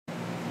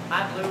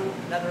I'm Lou,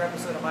 another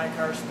episode of My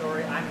Car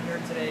Story. I'm here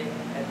today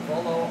at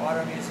Volo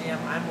Auto Museum.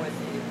 I'm with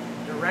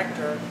the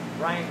director,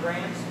 Brian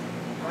Grams.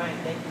 Brian,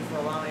 thank you for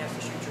allowing us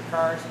to shoot your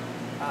cars.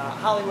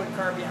 Hollywood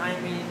car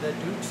behind me, the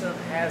Dukes of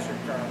Hazzard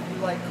car. If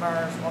you like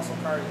cars, muscle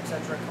cars,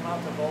 etc., come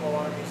out to Volo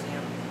Auto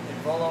Museum in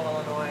Volo,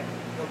 Illinois.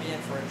 You'll be in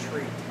for a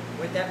treat.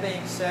 With that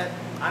being said,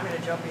 I'm going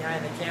to jump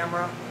behind the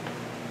camera.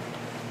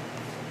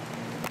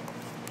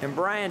 And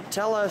Brian,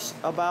 tell us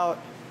about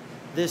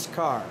this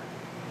car,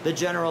 the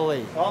General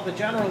Lee. Well, the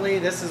General Lee,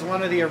 this is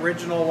one of the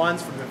original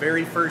ones from the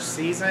very first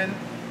season.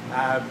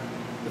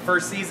 The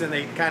first season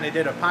they kind of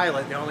did a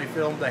pilot. They only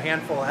filmed a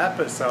handful of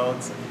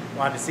episodes.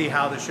 Wanted to see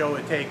how the show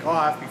would take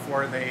off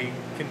before they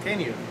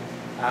continued.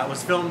 It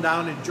was filmed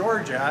down in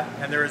Georgia,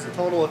 and there is a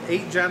total of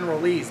 8 General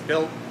Lees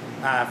built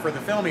for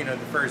the filming of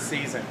the first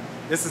season.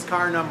 This is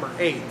car number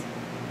 8.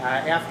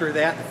 After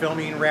that, the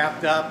filming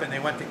wrapped up and they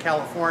went to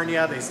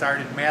California. They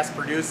started mass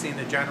producing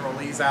the General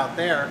Lees out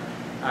there,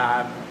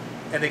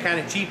 and they kind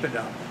of cheapened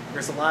them.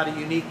 There's a lot of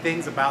unique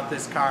things about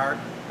this car.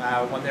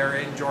 When they're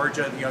in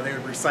Georgia, you know, they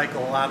would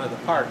recycle a lot of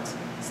the parts.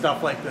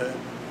 Stuff like the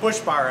push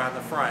bar on the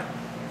front.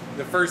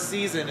 The first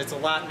season, it's a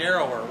lot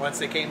narrower. Once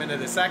they came into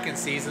the second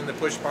season, the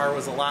push bar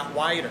was a lot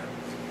wider.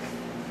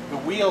 The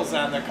wheels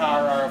on the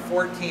car are a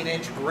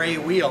 14-inch gray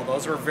wheel.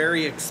 Those were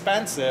very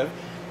expensive.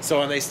 So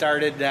when they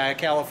started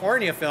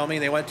California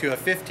filming, they went to a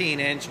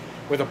 15-inch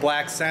with a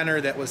black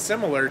center that was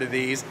similar to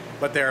these,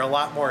 but they're a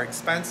lot more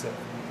expensive.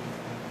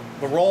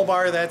 The roll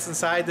bar that's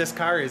inside this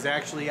car is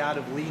actually out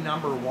of Lee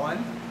number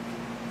 1.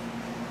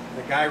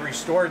 The guy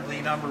restored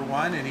Lee number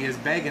 1, and he is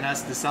begging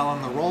us to sell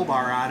him the roll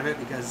bar out of it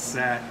because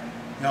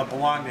you know, it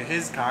belonged to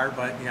his car,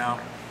 but you know,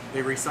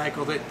 they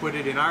recycled it, put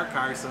it in our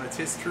car, so it's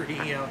history,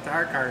 you know, to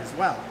our car as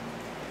well.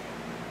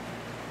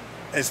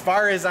 As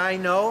far as I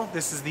know,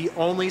 this is the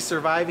only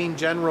surviving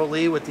General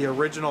Lee with the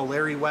original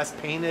Larry West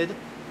painted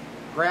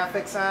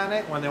graphics on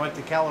it. When they went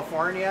to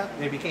California,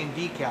 they became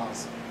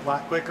decals. A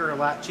lot quicker, a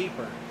lot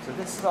cheaper. So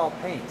this is all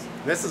paint?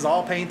 This is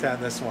all paint on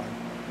this one.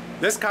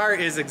 This car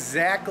is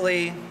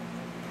exactly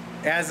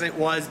as it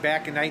was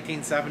back in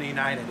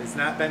 1979. It has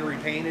not been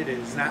repainted. It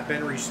has not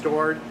been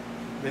restored.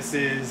 This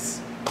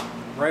is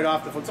right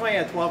off the foot. It's only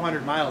had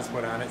 1,200 miles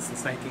put on it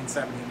since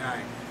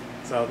 1979.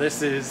 So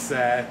this is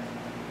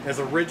as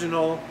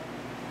original,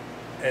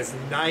 as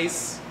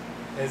nice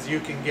as you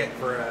can get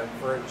for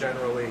a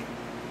General Lee.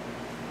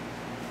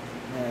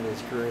 That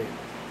is great.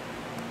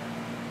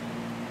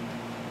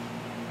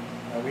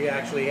 We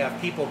actually have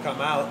people come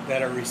out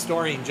that are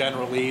restoring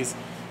General Lees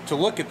to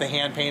look at the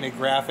hand-painted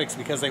graphics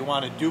because they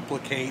want to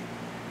duplicate,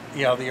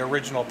 you know, the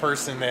original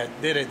person that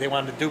did it. They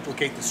wanted to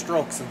duplicate the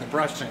strokes and the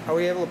brushing. Are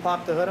we able to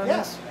pop the hood on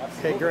this?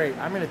 Absolutely. Okay, great.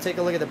 I'm going to take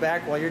a look at the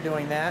back while you're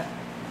doing that.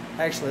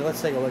 Actually,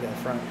 let's take a look at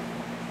the front.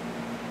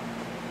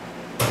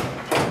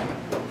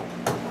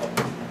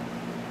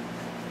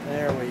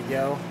 There we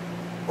go.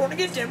 Going to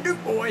get them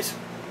Duke boys.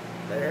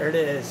 There it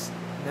is.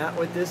 Not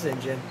with this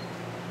engine.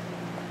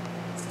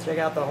 Check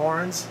out the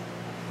horns.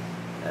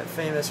 That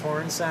famous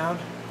horn sound.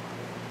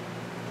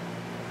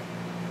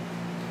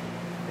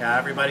 Yeah,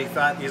 everybody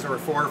thought these were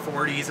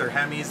 440s or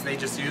Hemis. They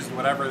just used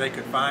whatever they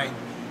could find.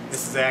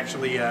 This is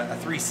actually a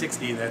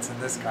 360 that's in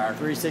this car.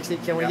 360.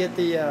 Can we get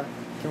the?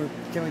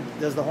 Can we?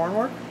 Does the horn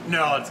work?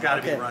 No, it's got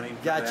to be running.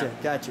 Gotcha.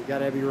 Got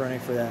to be running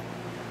for that.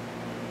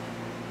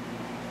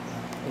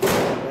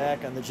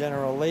 Back on the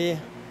General Lee.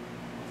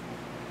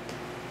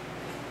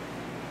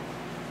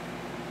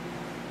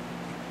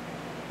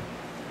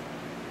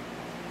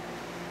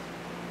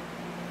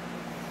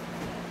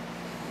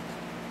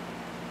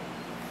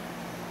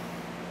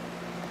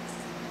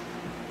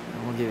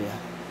 And we'll give you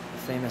a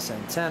famous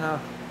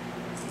antenna.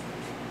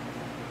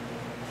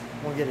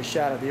 We'll get a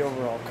shot of the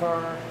overall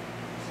car.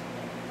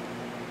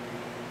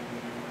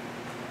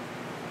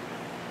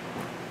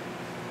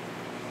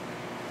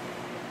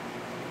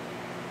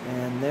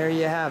 And there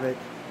you have it.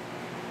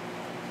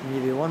 I'll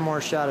give you one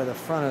more shot of the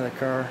front of the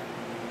car.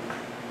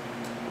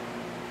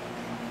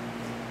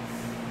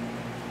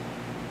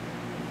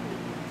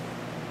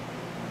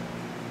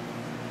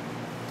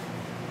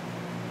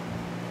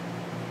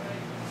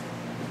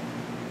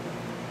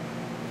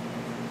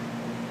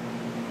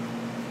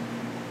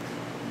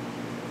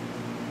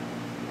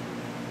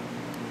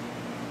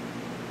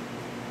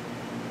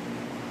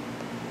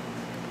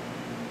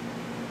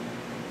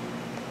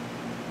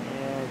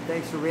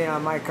 Thanks for being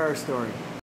on My Car Story.